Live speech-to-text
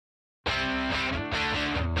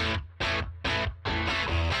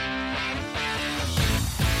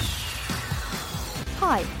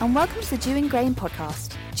Hi, and welcome to the Dewing Grain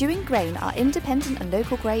podcast. Dewing Grain are independent and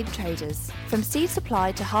local grain traders. From seed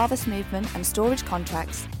supply to harvest movement and storage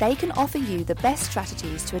contracts, they can offer you the best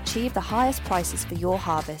strategies to achieve the highest prices for your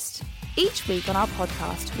harvest. Each week on our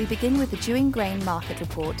podcast, we begin with the Dewing Grain Market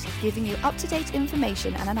Report, giving you up-to-date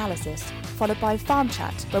information and analysis, followed by Farm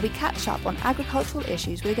Chat, where we catch up on agricultural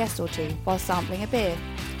issues with a guest or two while sampling a beer.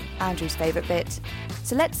 Andrew's favourite bit.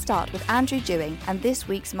 So let's start with Andrew Dewing and this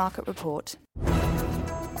week's Market Report.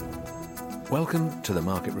 Welcome to the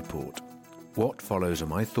Market Report. What follows are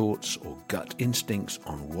my thoughts or gut instincts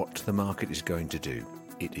on what the market is going to do.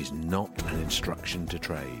 It is not an instruction to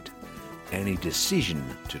trade. Any decision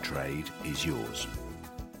to trade is yours.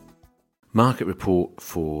 Market Report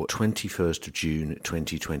for 21st of June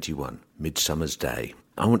 2021, Midsummer's Day.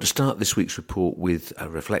 I want to start this week's report with a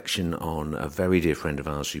reflection on a very dear friend of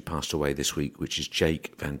ours who passed away this week, which is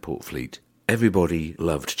Jake Van Portfleet. Everybody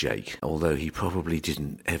loved Jake, although he probably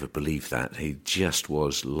didn't ever believe that. He just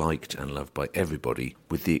was liked and loved by everybody,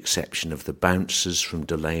 with the exception of the bouncers from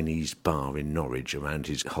Delaney's bar in Norwich around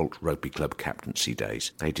his Holt Rugby Club captaincy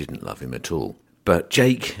days. They didn't love him at all. But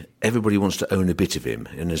Jake, everybody wants to own a bit of him,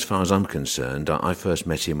 and as far as I'm concerned, I first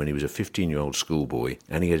met him when he was a 15-year-old schoolboy,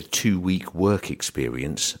 and he had a 2-week work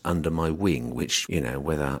experience under my wing, which,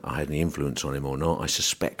 whether I had any influence on him or not, I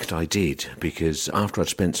suspect I did, because after I'd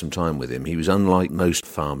spent some time with him, he was unlike most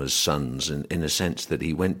farmers' sons in a sense that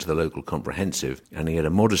he went to the local comprehensive, and he had a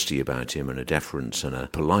modesty about him and a deference and a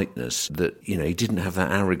politeness that, he didn't have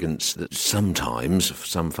that arrogance that sometimes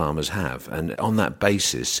some farmers have, and on that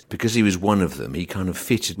basis, because he was one of them, he kind of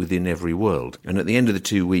fitted within every world. And at the end of the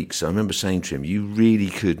 2 weeks, I remember saying to him, you really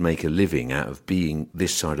could make a living out of being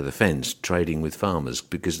this side of the fence, trading with farmers,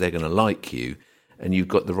 because they're going to like you, and you've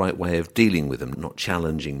got the right way of dealing with them, not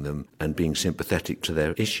challenging them and being sympathetic to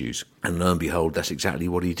their issues. And lo and behold, that's exactly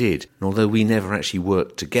what he did. And although we never actually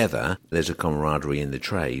worked together, there's a camaraderie in the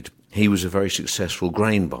trade. He was a very successful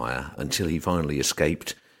grain buyer until he finally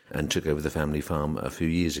escaped and took over the family farm a few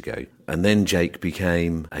years ago. And then Jake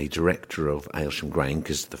became a director of Aylsham Grain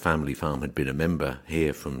because the family farm had been a member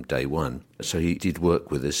here from day one. So he did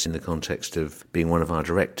work with us in the context of being one of our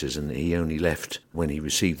directors, and he only left when he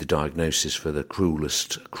received the diagnosis for the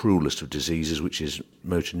cruelest of diseases, which is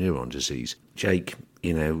motor neuron disease. Jake,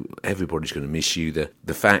 everybody's going to miss you.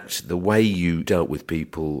 The way you dealt with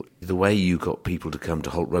people, the way you got people to come to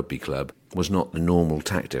Holt Rugby Club was not the normal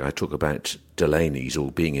tactic. I talk about Delaney's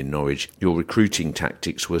or being in Norwich. Your recruiting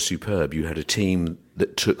tactics were superb. You had a team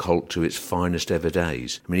that took Holt to its finest ever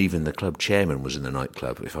days. I mean, even the club chairman was in the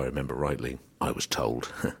nightclub, if I remember rightly. I was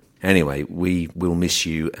told. Anyway, we will miss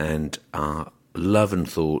you, and our love and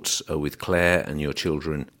thoughts are with Claire and your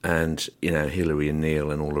children and, Hilary and Neil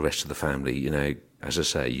and all the rest of the family. As I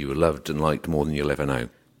say, you were loved and liked more than you'll ever know.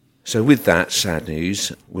 So with that sad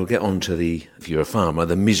news, we'll get on to if you're a farmer,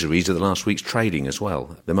 the miseries of the last week's trading as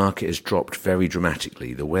well. The market has dropped very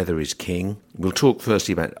dramatically. The weather is king. We'll talk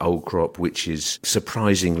firstly about old crop, which is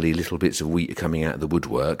surprisingly little bits of wheat are coming out of the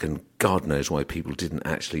woodwork, and God knows why people didn't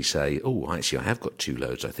actually say, actually I have got 2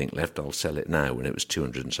 loads I think left, I'll sell it now, when it was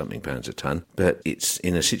 200 and something pounds a tonne. But it's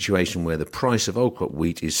in a situation where the price of old crop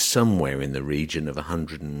wheat is somewhere in the region of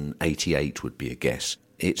 188 would be a guess.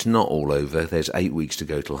 It's not all over. There's 8 weeks to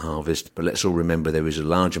go till harvest, but let's all remember there is a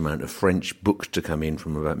large amount of French booked to come in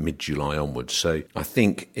from about mid-July onwards. So I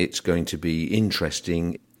think it's going to be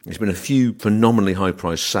interesting. There's been a few phenomenally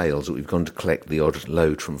high-priced sales that we've gone to collect the odd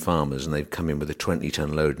load from farmers, and they've come in with a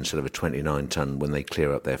 20-tonne load instead of a 29-tonne when they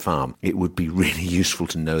clear up their farm. It would be really useful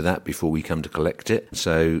to know that before we come to collect it.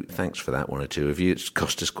 So thanks for that, one or two of you. It's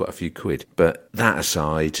cost us quite a few quid. But that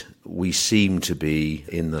aside, we seem to be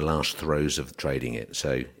in the last throes of trading it.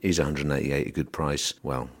 So is 188 a good price?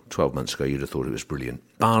 Well, 12 months ago, you'd have thought it was brilliant.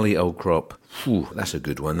 Barley old crop, that's a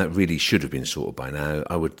good one. That really should have been sorted by now.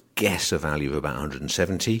 I would guess a value of about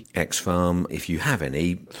 170. X-Farm, if you have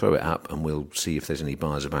any, throw it up and we'll see if there's any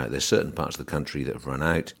buyers about. There's certain parts of the country that have run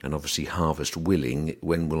out, and obviously harvest willing.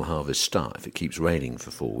 When will harvest start? If it keeps raining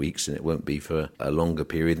for 4 weeks, and it won't be for a longer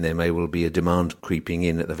period, and there may well be a demand creeping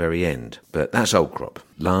in at the very end. But that's old crop,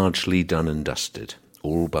 largely done and dusted,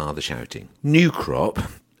 all bar the shouting. New crop,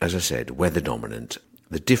 as I said, weather dominant.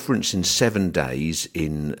 The difference in 7 days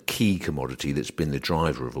in key commodity that's been the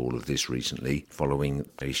driver of all of this recently, following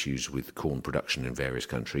issues with corn production in various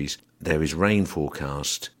countries, there is rain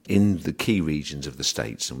forecast in the key regions of the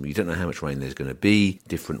states, and we don't know how much rain there's going to be.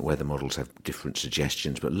 Different weather models have different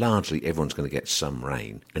suggestions, but largely everyone's going to get some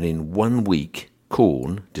rain. And in 1 week,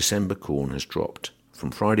 December corn has dropped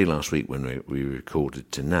from Friday last week when we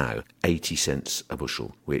recorded to now, 80 cents a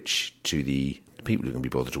bushel, which to the people who can be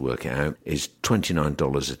bothered to work it out is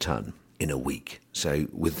 $29 a tonne. in a week. So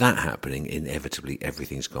with that happening, inevitably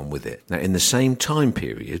everything's gone with it. Now, in the same time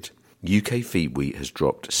period, UK feed wheat has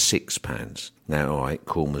dropped £6. Now, all right,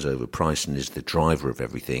 corn was overpriced and is the driver of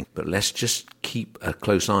everything, but let's just keep a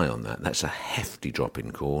close eye on that. That's a hefty drop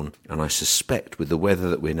in corn, and I suspect with the weather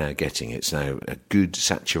that we're now getting, it's now a good,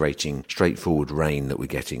 saturating, straightforward rain that we're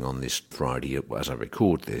getting on this Friday as I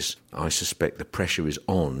record this. I suspect the pressure is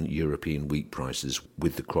on European wheat prices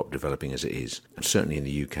with the crop developing as it is. And certainly in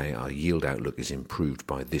the UK, our yield outlook is improved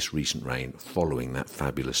by this recent rain following that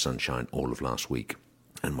fabulous sunshine all of last week.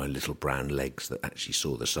 And my little brown legs that actually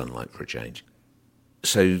saw the sunlight for a change.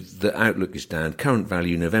 So the outlook is down. Current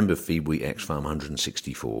value, November feed wheat ex-farm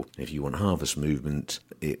 164. If you want harvest movement,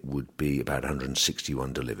 it would be about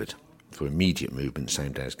 161 delivered. For immediate movement,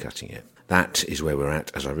 same day as cutting it. That is where we're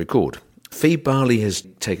at as I record. Feed barley has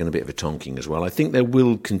taken a bit of a tonking as well. I think there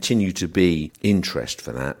will continue to be interest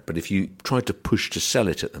for that, but if you try to push to sell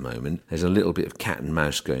it at the moment, there's a little bit of cat and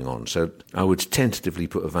mouse going on. So I would tentatively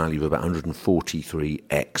put a value of about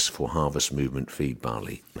 143x for harvest movement feed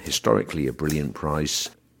barley. Historically a brilliant price,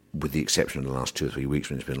 with the exception of the last 2 or 3 weeks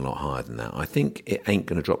when it's been a lot higher than that. I think it ain't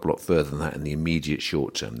going to drop a lot further than that in the immediate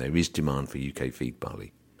short term. There is demand for UK feed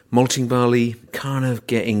barley. Malting barley, kind of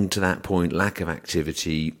getting to that point, lack of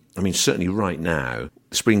activity. I mean, certainly right now,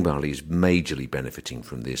 spring barley is majorly benefiting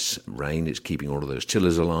from this rain. It's keeping all of those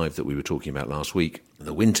tillers alive that we were talking about last week.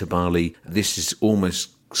 The winter barley, this is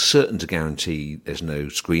almost certain to guarantee there's no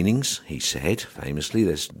screenings, he said, famously.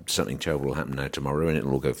 There's something terrible will happen now tomorrow and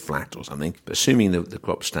it'll all go flat or something. But assuming that the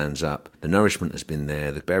crop stands up, the nourishment has been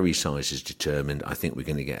there, the berry size is determined, I think we're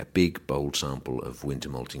going to get a big, bold sample of winter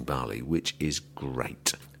malting barley, which is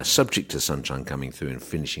great. Subject to sunshine coming through and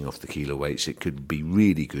finishing off the kilo weights, it could be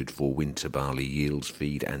really good for winter barley yields,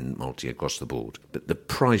 feed and malting across the board. But the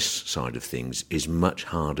price side of things is much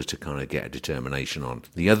harder to kind of get a determination on.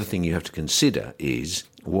 The other thing you have to consider is,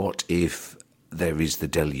 what if there is the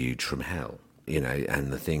deluge from hell?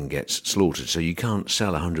 And the thing gets slaughtered. So you can't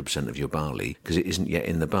sell 100% of your barley because it isn't yet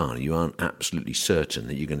in the barn. You aren't absolutely certain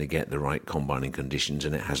that you're going to get the right combining conditions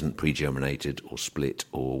and it hasn't pre-germinated or split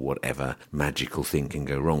or whatever magical thing can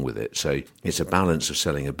go wrong with it. So it's a balance of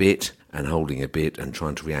selling a bit and holding a bit and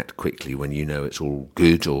trying to react quickly when you know it's all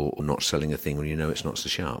good, or not selling a thing when you know it's not so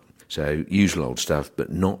sharp. So usual old stuff,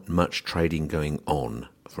 but not much trading going on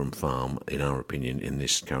from farm, in our opinion, in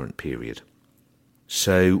this current period.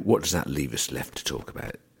 So what does that leave us left to talk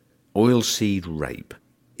about? Oilseed rape.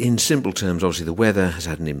 In simple terms, obviously the weather has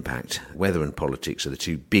had an impact. Weather and politics are the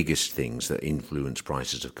two biggest things that influence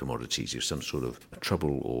prices of commodities. If some sort of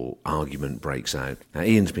trouble or argument breaks out. Now,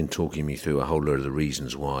 Ian's been talking me through a whole load of the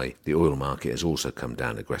reasons why the oil market has also come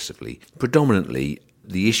down aggressively. Predominantly,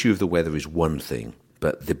 the issue of the weather is one thing.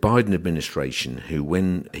 But the Biden administration, who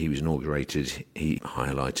when he was inaugurated, he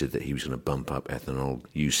highlighted that he was going to bump up ethanol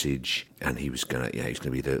usage and he was going to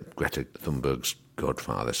be the Greta Thunberg's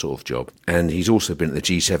godfather sort of job. And he's also been at the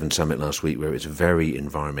G7 summit last week where it's very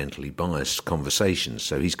environmentally biased conversations.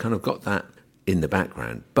 So he's kind of got that in the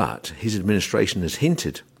background. But his administration has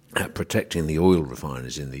hinted at protecting the oil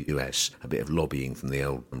refiners in the US, a bit of lobbying from the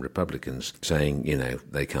old Republicans saying,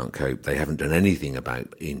 they can't cope. They haven't done anything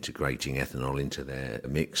about integrating ethanol into their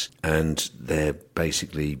mix and they're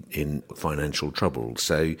basically in financial trouble.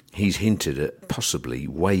 So he's hinted at possibly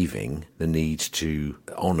waiving the need to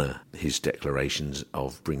honour his declarations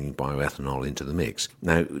of bringing bioethanol into the mix.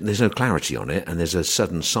 Now, there's no clarity on it and there's a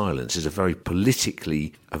sudden silence. It's a very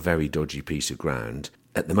dodgy piece of ground.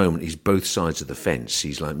 At the moment, he's both sides of the fence.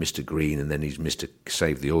 He's like Mr. Green and then he's Mr.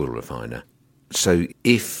 Save the Oil Refiner. So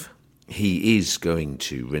if he is going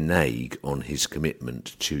to renege on his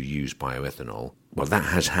commitment to use bioethanol, well, that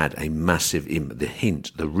has had a massive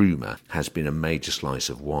the rumour has been a major slice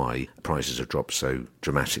of why prices have dropped so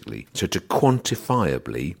dramatically. So to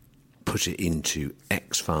quantifiably put it into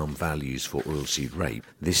ex-farm values for oilseed rape,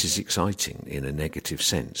 this is exciting in a negative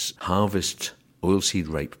sense. Harvest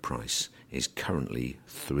oilseed rape price is currently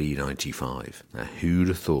 $3.95. Now, who'd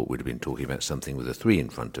have thought we'd have been talking about something with a 3 in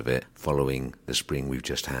front of it following the spring we've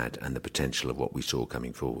just had and the potential of what we saw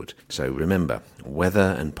coming forward? So remember,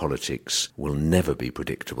 weather and politics will never be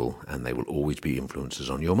predictable and they will always be influences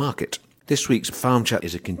on your market. This week's Farm Chat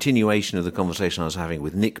is a continuation of the conversation I was having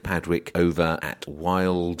with Nick Padwick over at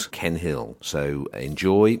Wild Ken Hill. So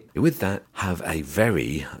enjoy. With that, have a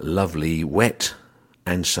very lovely, wet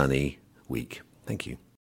and sunny week. Thank you.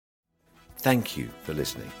 Thank you for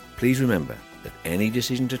listening. Please remember that any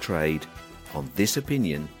decision to trade on this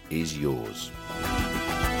opinion is yours.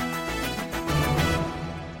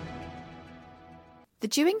 The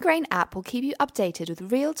Dewing Grain app will keep you updated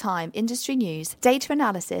with real-time industry news, data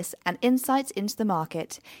analysis, and insights into the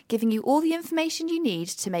market, giving you all the information you need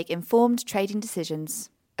to make informed trading decisions.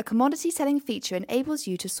 A commodity selling feature enables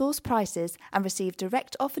you to source prices and receive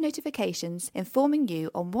direct offer notifications informing you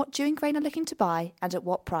on what Dewing Grain are looking to buy and at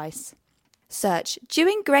what price. Search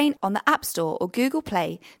Dewing Grain on the App Store or Google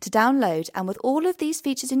Play to download, and with all of these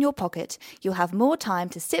features in your pocket, you'll have more time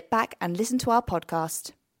to sit back and listen to our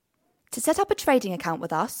podcast. To set up a trading account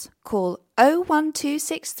with us, call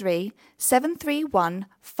 01263 731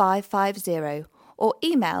 550 or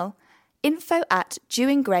email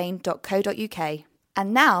info@dewinggrain.co.uk.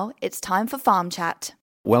 And now it's time for Farm Chat.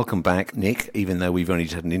 Welcome back, Nick, even though we've only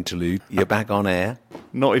had an interlude. You're back on air.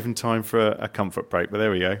 Not even time for a comfort break, but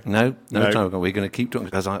there we go. No time. We're going to keep talking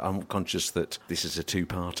because I'm conscious that this is a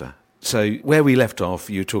two-parter. So where we left off,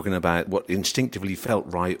 you were talking about what instinctively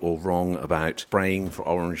felt right or wrong about spraying for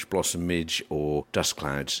orange blossom midge or dust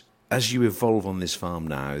clouds. As you evolve on this farm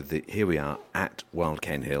now, here we are at Wild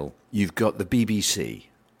Ken Hill. You've got the BBC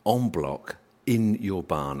on block in your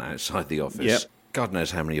barn outside the office. Yep. God knows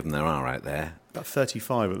how many of them there are out there. About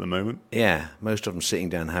 35 at the moment. Yeah, most of them sitting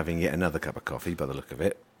down having yet another cup of coffee by the look of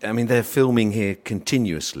it. I mean, they're filming here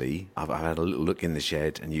continuously. I've had a little look in the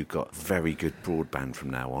shed, and you've got very good broadband from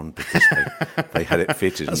now on because they had it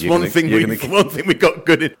fitted. That's one thing we got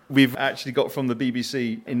good at. We've actually got from the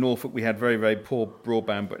BBC in Norfolk, we had very, very poor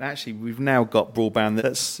broadband, but actually we've now got broadband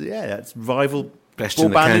that's rival best broadband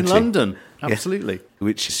in the county. London. Absolutely. Yeah.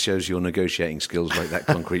 Which shows your negotiating skills, like that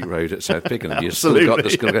concrete road at South Pickenham. You've Absolutely. still got the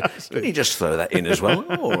skill. Can you just throw that in as well?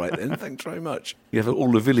 Oh, all right then, thanks very much. You have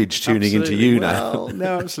all the village tuning into you now. Well,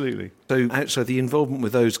 no, absolutely. So outside the involvement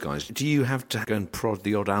with those guys, do you have to go and prod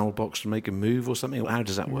the odd owl box to make a move or something? How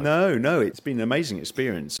does that work? No, it's been an amazing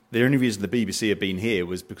experience. The only reason the BBC have been here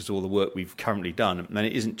was because of all the work we've currently done. And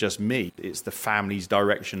it isn't just me, it's the family's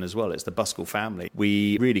direction as well. It's the Buskell family.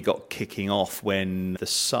 We really got kicking off when the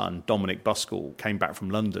son, Dominic Buskell, came back from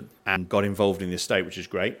London and got involved in the estate, which is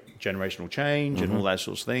great. Generational change and all those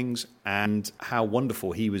sorts of things. And how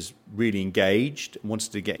wonderful. He was really engaged,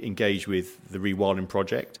 wanted to get engaged with the Rewilding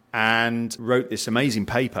Project, and wrote this amazing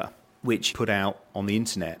paper which put out on the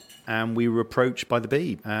internet. And we were approached by the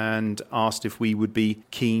Beeb and asked if we would be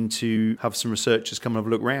keen to have some researchers come and have a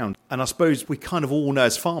look round. And I suppose we kind of all know,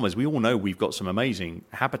 as farmers, we all know we've got some amazing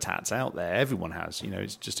habitats out there. Everyone has,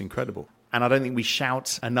 it's just incredible. And I don't think we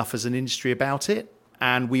shout enough as an industry about it.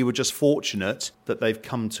 And we were just fortunate that they've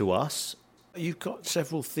come to us. You've got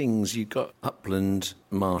several things. You've got upland,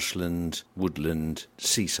 marshland, woodland,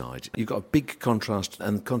 seaside. You've got a big contrast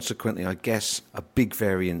and consequently, I guess, a big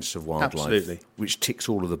variance of wildlife. Absolutely. Which ticks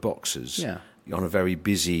all of the boxes. Yeah. On a very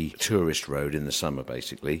busy tourist road in the summer,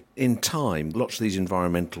 basically. In time, lots of these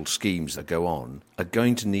environmental schemes that go on are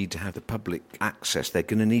going to need to have the public access. They're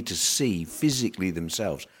going to need to see physically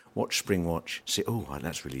themselves. Watch Springwatch, say, oh,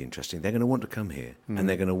 that's really interesting. They're going to want to come here and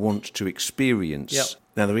they're going to want to experience. Yep.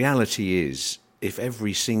 Now, the reality is, if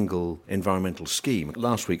every single environmental scheme...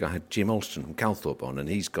 Last week I had Jim Alston from Calthorpe on, and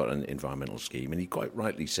he's got an environmental scheme, and he quite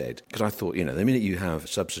rightly said, because I thought, the minute you have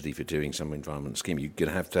subsidy for doing some environmental scheme, you're going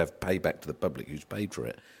to have payback to the public who's paid for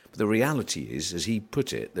it. But the reality is, as he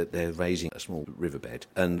put it, that they're raising a small riverbed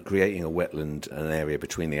and creating a wetland, an area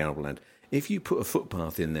between the arable land. If you put a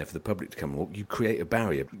footpath in there for the public to come and walk, you create a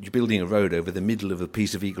barrier. You're building a road over the middle of a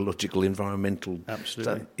piece of ecological, environmental...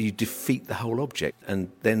 Absolutely. You defeat the whole object. And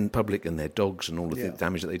then public and their dogs and all of the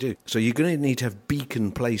damage that they do. So you're going to need to have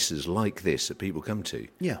beacon places like this that people come to.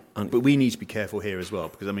 Yeah, but we need to be careful here as well,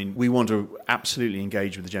 because, we want to absolutely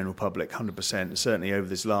engage with the general public, 100%. Certainly over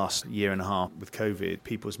this last year and a half with COVID,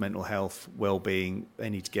 people's mental health, well-being, they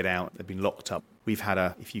need to get out. They've been locked up. We've had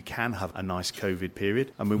if you can have a nice COVID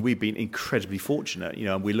period. We've been incredibly fortunate,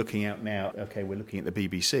 and we're looking out now, we're looking at the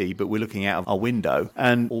BBC, but we're looking out of our window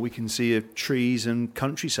and all we can see are trees and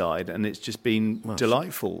countryside, and it's just been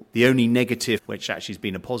delightful. The only negative, which actually has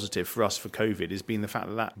been a positive for us for COVID, has been the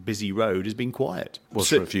fact that busy road has been quiet. Was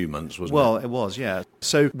for a few months, wasn't it? Well, it was, yeah.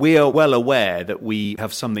 So we are well aware that we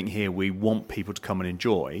have something here we want people to come and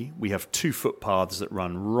enjoy. We have 2 footpaths that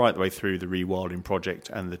run right the way through the Rewilding Project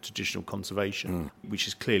and the traditional conservation, which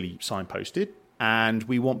is clearly signposted. And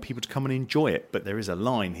we want people to come and enjoy it. But there is a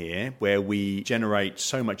line here where we generate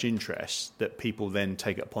so much interest that people then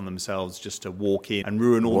take it upon themselves just to walk in and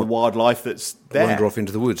ruin all the wildlife that's there. Wander off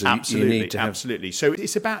into the woods. Absolutely, you need to absolutely. So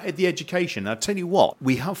it's about the education. I'll tell you what,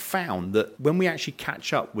 we have found that when we actually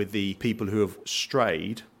catch up with the people who have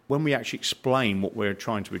strayed, when we actually explain what we're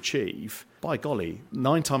trying to achieve, by golly,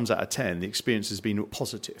 9 times out of 10, the experience has been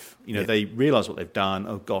positive. They realise what they've done.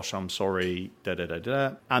 Oh, gosh, I'm sorry,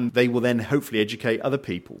 da-da-da-da. And they will then hopefully educate other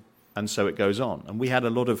people. And so it goes on. And we had a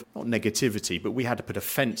lot of, not negativity, but we had to put a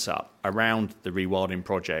fence up around the rewilding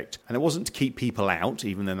project. And it wasn't to keep people out,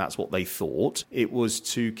 even though that's what they thought. It was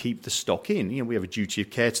to keep the stock in. You know, we have a duty of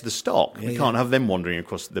care to the stock. We can't have them wandering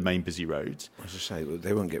across the main busy roads. As I say,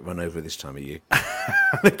 they won't get run over this time of year.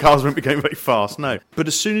 The cars won't be going very fast, no. But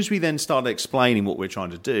as soon as we then started explaining what we're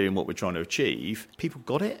trying to do and what we're trying to achieve, people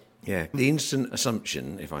got it. Yeah, the instant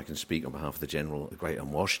assumption, if I can speak on behalf of the general, the great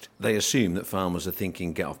unwashed, they assume that farmers are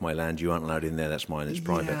thinking, get off my land, you aren't allowed in there, that's mine, it's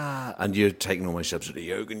private. And you're taking all my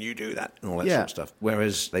subsidy, oh, can you do that? And all that sort of stuff.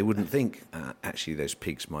 Whereas they wouldn't think, actually, those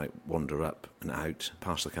pigs might wander up and out,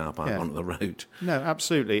 past the car park, onto the road. No,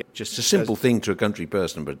 absolutely. Just a simple thing to a country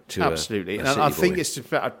person, but to absolutely. a And city I think boy. it's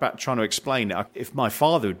about trying to explain it. If my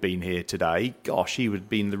father had been here today, gosh, he would have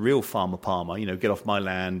been the real farmer, you know, get off my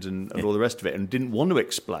land and all the rest of it, and didn't want to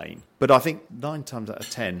explain. But I think 9 times out of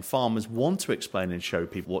 10, farmers want to explain and show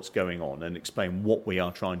people what's going on and explain what we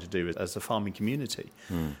are trying to do as a farming community.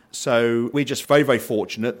 So we're just very, very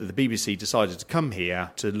fortunate that the BBC decided to come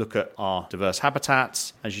here to look at our diverse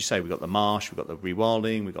habitats. As you say, we've got the marsh, we've got the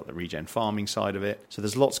rewilding, we've got the regen farming side of it. So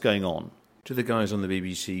there's lots going on. Do the guys on the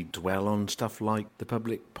BBC dwell on stuff like the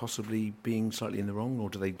public possibly being slightly in the wrong, or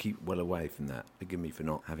do they keep well away from that? Forgive me for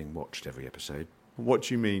not having watched every episode. What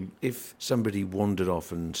do you mean? If somebody wandered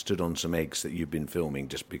off and stood on some eggs that you've been filming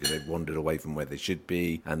just because they've wandered away from where they should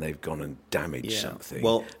be and they've gone and damaged something,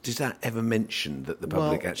 well, does that ever mention that the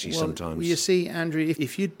public actually sometimes... Well, you see, Andrew,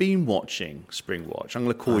 if you'd been watching Springwatch, I'm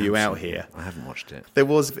going to call you out here. I haven't watched it. There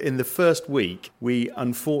was, in the first week, we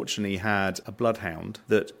unfortunately had a bloodhound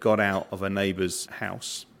that got out of a neighbour's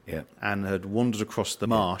house and had wandered across the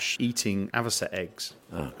marsh eating avocet eggs.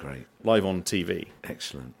 Oh, great. Live on TV.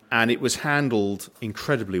 Excellent. And it was handled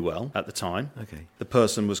incredibly well at the time. Okay. The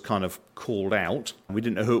person was kind of called out. We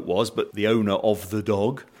didn't know who it was, but the owner of the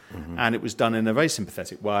dog. Mm-hmm. And it was done in a very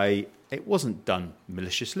sympathetic way. It wasn't done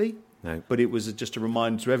maliciously. No. But it was just a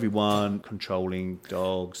reminder to everyone, controlling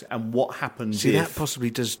dogs and what happens See, that possibly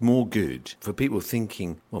does more good for people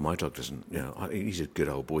thinking, well, my dog doesn't, you know, he's a good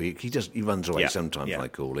old boy. He runs away sometimes, I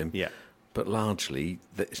call him. Yeah. But largely,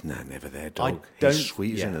 it's never their dog. I don't, He's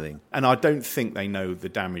sweet as anything. And I don't think they know the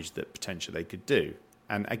damage that potentially they could do.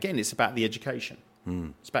 And again, it's about the education.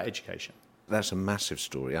 It's about education. That's a massive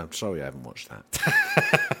story. I'm sorry I haven't watched that.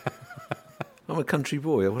 I'm a country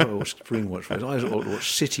boy. I watch Springwatch. I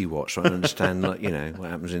watch City Watch, so I understand, like, you know, what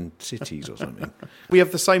happens in cities or something. We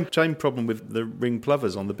have the same problem with the ring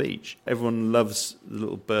plovers on the beach. Everyone loves the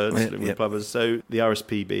little birds, ring plovers. So the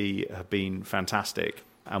RSPB have been fantastic,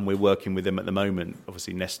 and we're working with them at the moment,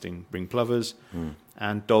 obviously nesting ring plovers,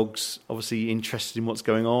 and dogs obviously interested in what's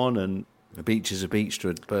going on. And a beach is a beach to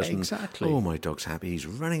a person. Exactly. Oh, my dog's happy. He's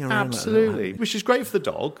running around. Absolutely. Like that. Which is great for the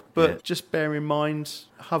dog, but just bear in mind,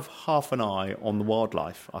 have half an eye on the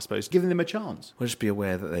wildlife, I suppose, giving them a chance. Well, just be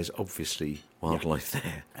aware that there's obviously wildlife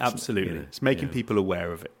there. Absolutely. It's making people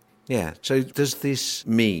aware of it. Yeah. So does this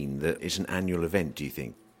mean that it's an annual event, do you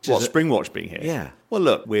think? What, Springwatch being here? Yeah. Well,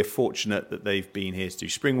 look, we're fortunate that they've been here to do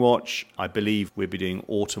Springwatch. I believe we'll be doing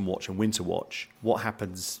Autumn Watch and Winter Watch. What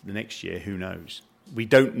happens the next year, who knows? We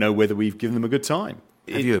don't know whether we've given them a good time.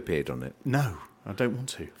 Have you appeared on it? No, I don't want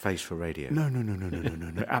to. Face for radio? No,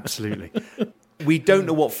 absolutely. We don't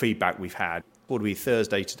know what feedback we've had. What do we,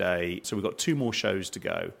 Thursday today? So we've got 2 more shows to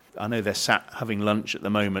go. I know they're sat having lunch at the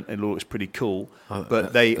moment. It looks pretty cool.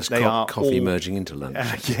 But they are coffee all, merging into lunch.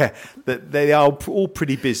 They are all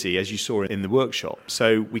pretty busy, as you saw in the workshop.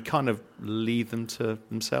 So we kind of leave them to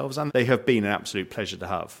themselves. And they have been an absolute pleasure to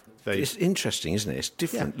have. It's interesting, isn't it? It's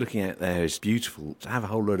different. Looking out there is beautiful. To have a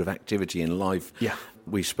whole load of activity in life. Yeah.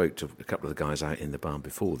 We spoke to a couple of the guys out in the barn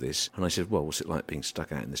before this, and I said, well, what's it like being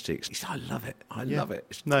stuck out in the sticks? He said, I love it. I love it.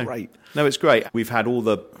 It's great. No, it's great. We've had all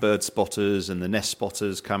the bird spotters and the nest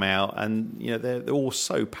spotters come out, and you know they're all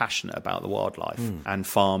so passionate about the wildlife and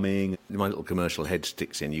farming. My little commercial head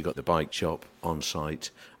sticks in. You've got the bike shop on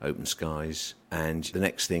site, open skies, and the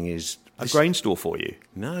next thing is... A grain store for you?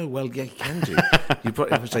 No, well, yeah, you can do. You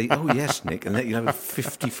probably have to say, oh, yes, Nick, and then you have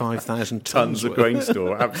 55,000 tons of grain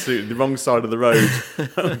store, absolutely. The wrong side of the road,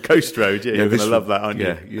 Coast Road, you're going to love that, aren't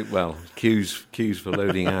you? Yeah, well, queues for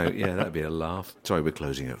loading out, that'd be a laugh. Sorry, we're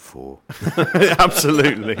closing at 4.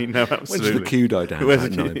 Absolutely, no, absolutely. When's the queue die down? Where's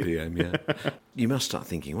at the 9 p.m, You must start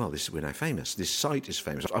thinking, well, we're now famous. This site is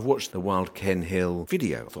famous. I've watched the Wild Ken Hill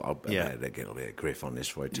video. I thought, I'll get a bit of griff on this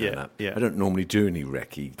before I turn up. Yeah. I don't normally do any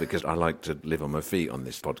recce because I like to live on my feet on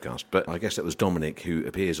this podcast, but I guess that was Dominic who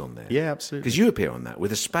appears on there. Yeah, absolutely. Because you appear on that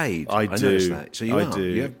with a spade. I do. Noticed that. So you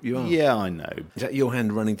do. You are. Yeah, I know. Is that your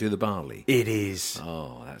hand running through the barley? It is.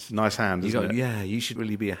 Oh, that's nice hand, isn't it? Yeah, you should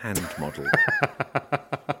really be a hand model.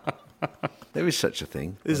 There is such a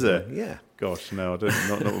thing. Is there? Yeah. Gosh, no, I don't.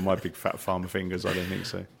 Not with my big fat farmer fingers. I don't think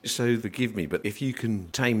so. So forgive me, but if you can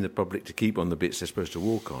tame the public to keep on the bits they're supposed to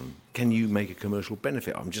walk on, can you make a commercial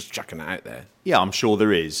benefit? I'm just chucking it out there. Yeah, I'm sure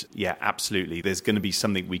there is. Yeah, absolutely. There's going to be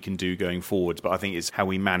something we can do going forward, but I think it's how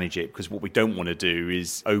we manage it, because what we don't want to do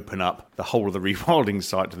is open up the whole of the rewilding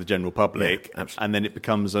site to the general public, and then it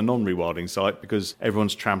becomes a non-rewilding site because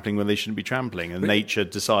everyone's trampling when they shouldn't be trampling, and nature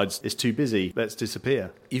decides it's too busy, let's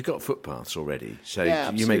disappear. You've got footpaths already, so Yeah,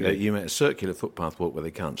 you make absolutely. a circular footpath walk where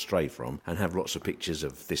they can't stray from, and have lots of pictures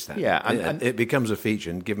of this, that. Yeah, and it becomes a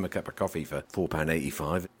feature, and give them a cup of coffee for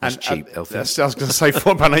 £4.85. That's cheap, healthy. I was going to say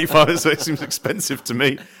 £4.85, so it seems expensive to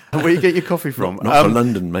me. Where you get your coffee from? Not for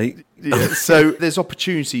London, mate. Yeah, so there's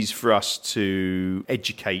opportunities for us to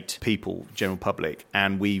educate people, general public,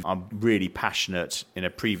 and I'm really passionate in a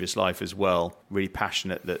previous life as well, really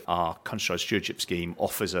passionate that our countryside stewardship scheme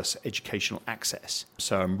offers us educational access.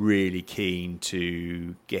 So I'm really keen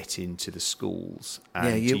to get into the schools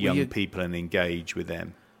and to young people and engage with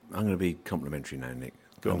them. I'm going to be complimentary now, Nick.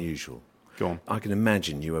 Unusual. Go on. I can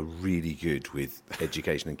imagine you are really good with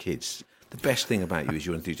education and kids. The best thing about you is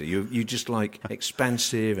your enthusiasm. You're just like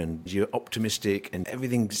expansive, and you're optimistic, and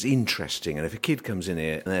everything's interesting. And if a kid comes in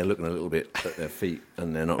here and they're looking a little bit at their feet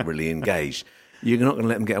and they're not really engaged, you're not going to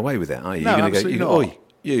let them get away with that, are you? No, you're going to go, oi,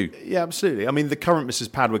 you. Yeah, absolutely. I mean, the current Mrs.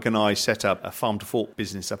 Padwick and I set up a farm to fork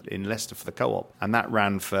business up in Leicester for the co-op, and that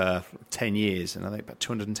ran for 10 years, and I think about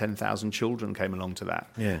 210,000 children came along to that.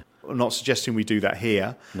 Yeah. I'm not suggesting we do that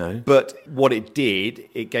here. No. But what it did,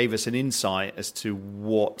 it gave us an insight as to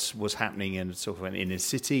what was happening in sort of an inner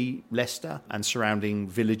city, Leicester, and surrounding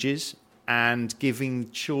villages, and giving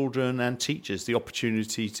children and teachers the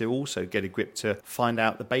opportunity to also get a grip to find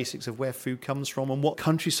out the basics of where food comes from and what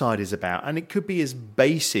countryside is about. And it could be as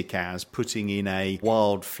basic as putting in a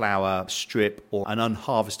wildflower strip or an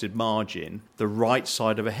unharvested margin the right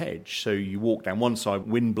side of a hedge. So you walk down one side,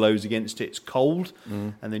 wind blows against it, it's cold,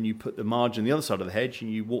 and then you put the margin on the other side of the hedge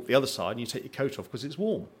and you walk the other side and you take your coat off because it's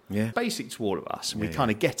warm. Yeah. Basic to all of us, and we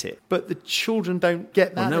kind of get it. But the children don't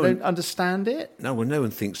get that, they don't understand it. No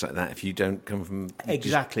one thinks like that if you don't come from...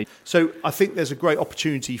 Exactly. So I think there's a great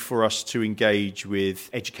opportunity for us to engage with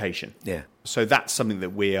education. Yeah. So that's something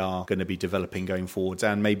that we are going to be developing going forwards,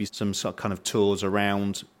 and maybe some sort of kind of tours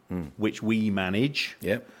around which we manage.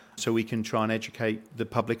 Yep. So we can try and educate the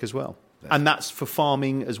public as well. And that's for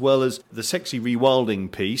farming as well as the sexy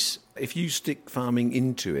rewilding piece. If you stick farming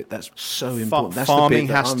into it, that's so important. That's Farming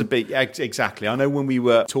the bit has to be, exactly. I know when we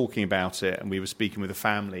were talking about it and we were speaking with the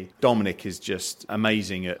family, Dominic is just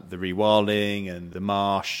amazing at the rewilding and the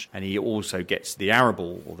marsh, and he also gets the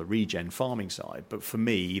arable or the regen farming side. But for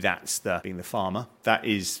me, that's being the farmer. That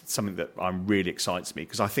is something that really excites me,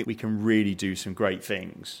 because I think we can really do some great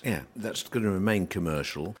things. Yeah, that's going to remain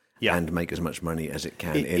commercial. Yeah. And make as much money as it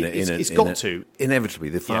can. It's got to. Inevitably,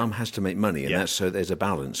 the farm has to make money, and Yeah. that's so there's a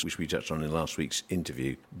balance, which we touched on in last week's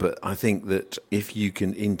interview. But I think that if you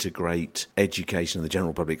can integrate education of the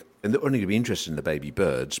general public, and they're only going to be interested in the baby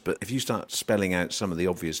birds, but if you start spelling out some of the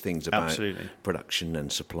obvious things about production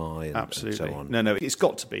and supply and so on. No, it's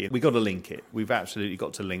got to be. We've got to link it. We've absolutely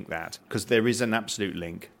got to link that, because there is an absolute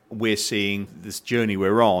link. We're seeing this journey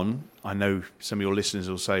we're on. I know some of your listeners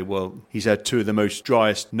will say, well, he's had two of the most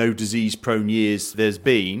driest, no disease-prone years there's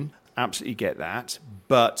been. Absolutely get that.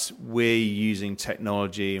 But we're using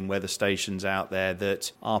technology and weather stations out there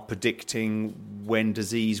that are predicting when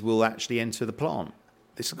disease will actually enter the plant.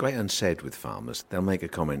 It's great unsaid with farmers. They'll make a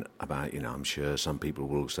comment about, I'm sure some people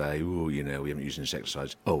will say, we haven't used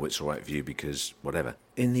insecticides. Oh, it's all right for you because whatever.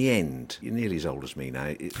 In the end, you're nearly as old as me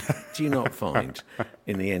now. Do you not find,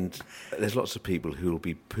 in the end, there's lots of people who will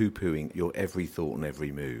be poo-pooing your every thought and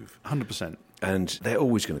every move. 100%. And they're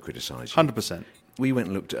always going to criticise you. 100%. We went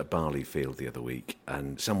and looked at a barley field the other week,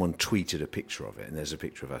 and someone tweeted a picture of it, and there's a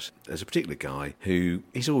picture of us. There's a particular guy who,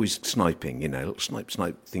 he's always sniping, little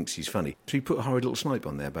snipe thinks he's funny. So he put a horrid little snipe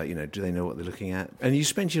on there about, do they know what they're looking at? And you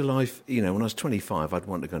spend your life, when I was 25, I'd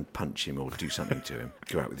want to go and punch him or do something to him,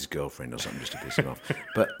 go out with his girlfriend or something just to piss him off.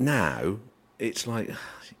 But now, it's like,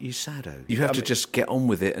 you saddo. You have to just get on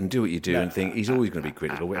with it and do what you do and think he's always going to be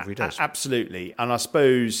critical, whatever he does. Absolutely. And I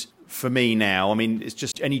suppose for me now, it's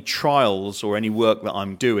just any trials or any work that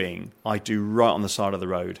I'm doing, I do right on the side of the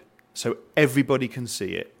road. So everybody can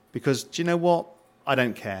see it. Because do you know what? I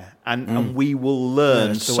don't care. And we will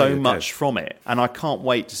learn so much from it. And I can't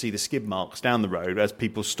wait to see the skid marks down the road as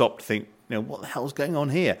people stop to think, what the hell's going on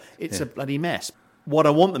here? It's a bloody mess. What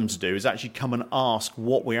I want them to do is actually come and ask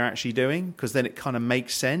what we're actually doing, because then it kind of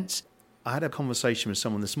makes sense. I had a conversation with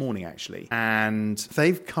someone this morning, actually, and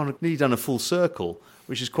they've kind of nearly done a full circle,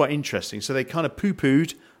 which is quite interesting. So they kind of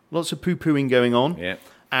poo-pooed lots of poo-pooing going on. Yeah.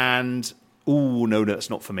 And, oh, no, that's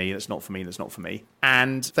not for me, that's not for me, that's not for me.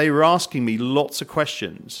 And they were asking me lots of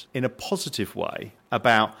questions in a positive way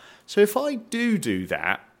about, so if I do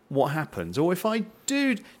that, what happens? Or if I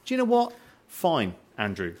do you know what? Fine,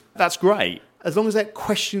 Andrew. That's great. As long as they're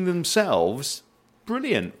questioning themselves,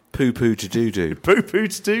 brilliant. Poo-poo to do-do. Poo-poo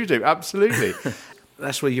to do-do, absolutely.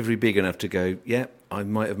 That's where you have to be big enough to go, yeah, I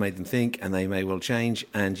might have made them think, and they may well change,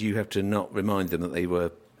 and you have to not remind them that they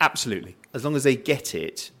were... Absolutely. As long as they get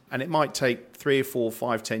it, and it might take 3 or 4,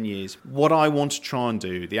 5, 10 years. What I want to try and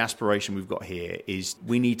do, the aspiration we've got here, is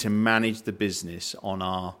we need to manage the business on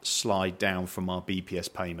our slide down from our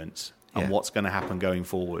BPS payments and what's going to happen going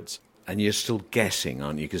forwards. And you're still guessing,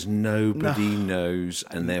 aren't you? Because nobody knows,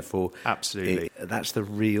 and therefore... Absolutely. That's the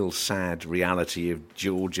real sad reality of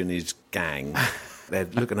George and his gang. They're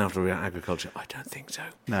looking after agriculture. I don't think so.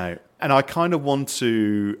 No. And I kind of want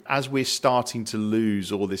to, as we're starting to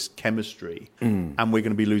lose all this chemistry, and we're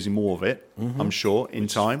going to be losing more of it, I'm sure, in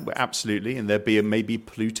time. Absolutely. And there'll be maybe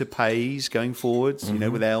polluter pays going forwards, you know,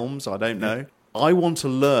 with elms. I don't know. I want to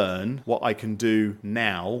learn what I can do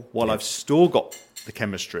now while I've still got the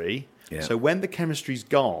chemistry. Yeah. So when the chemistry's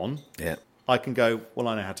gone, I can go, well,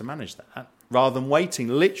 I know how to manage that, rather than waiting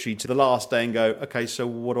literally to the last day and go, okay, so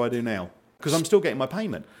what do I do now? Because I'm still getting my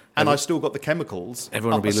payment, and I've still got the chemicals.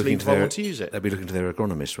 Everyone will be looking to use it. They'll be looking to their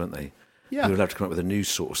agronomist, won't they? Yeah. Who will have to come up with a new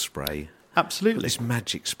sort of spray. Absolutely. This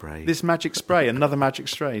magic spray. Another magic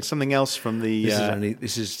spray. Something else from the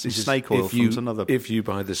this is snake oil from another. If you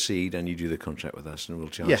buy the seed and you do the contract with us, and we'll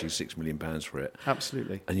charge you £6 million for it.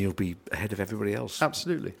 Absolutely. And you'll be ahead of everybody else.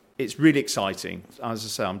 Absolutely. It's really exciting. As I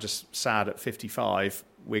say, I'm just sad at 55.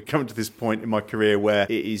 We're coming to this point in my career where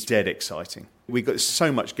it is dead exciting. We've got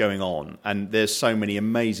so much going on, and there's so many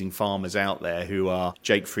amazing farmers out there who are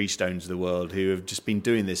Jake Freestones of the world, who have just been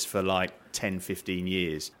doing this for like 10, 15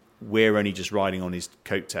 years. We're only just riding on his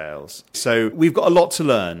coattails. So we've got a lot to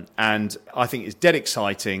learn, and I think it's dead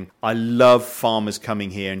exciting. I love farmers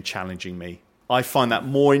coming here and challenging me. I find that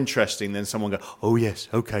more interesting than someone go, oh, yes,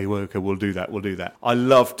 okay, we'll do that. I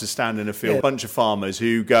love to stand in a field, a bunch of farmers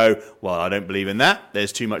who go, well, I don't believe in that.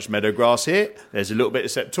 There's too much meadow grass here. There's a little bit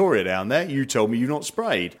of septoria down there. You told me you've not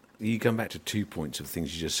sprayed. You come back to 2 points of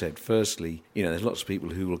things you just said. Firstly, there's lots of people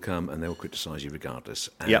who will come and they'll criticise you regardless.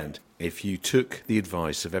 And if you took the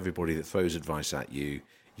advice of everybody that throws advice at you,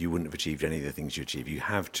 you wouldn't have achieved any of the things you achieve. You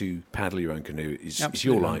have to paddle your own canoe. It's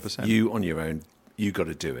your life. 100%. You on your own. You got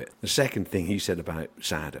to do it. The second thing he said about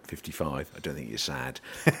sad at 55, I don't think you're sad,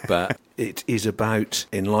 but it is about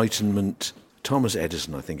enlightenment. Thomas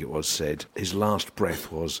Edison, I think it was, said his last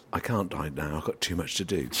breath was, I can't die now, I've got too much to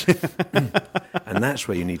do. And that's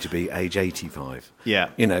where you need to be, age 85. Yeah.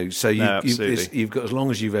 So you've got as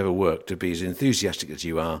long as you've ever worked to be as enthusiastic as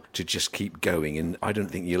you are to just keep going. And I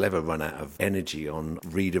don't think you'll ever run out of energy on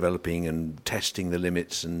redeveloping and testing the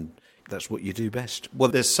limits, and that's what you do best. Well,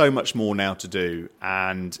 there's so much more now to do,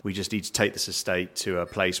 and we just need to take this estate to a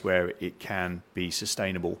place where it can be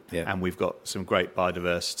sustainable. Yeah. And we've got some great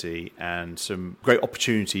biodiversity and some great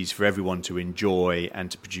opportunities for everyone to enjoy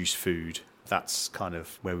and to produce food. That's kind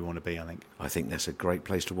of where we want to be, I think. I think that's a great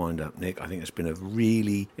place to wind up, Nick. I think it's been a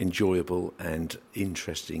really enjoyable and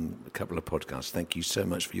interesting couple of podcasts. Thank you so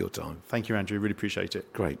much for your time. Thank you, Andrew. Really appreciate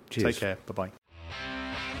it. Great. Cheers. Take care. Bye-bye.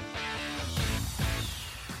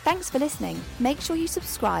 Thanks for listening. Make sure you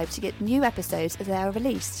subscribe to get new episodes as they are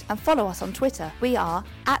released, and follow us on Twitter. We are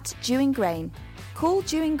 @DewingGrain. Call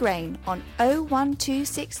Dewing Grain on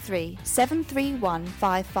 01263 731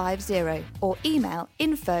 550 or email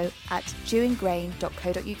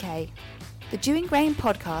info@dewinggrain.co.uk. The Dewing Grain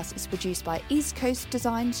podcast is produced by East Coast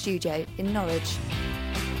Design Studio in Norwich.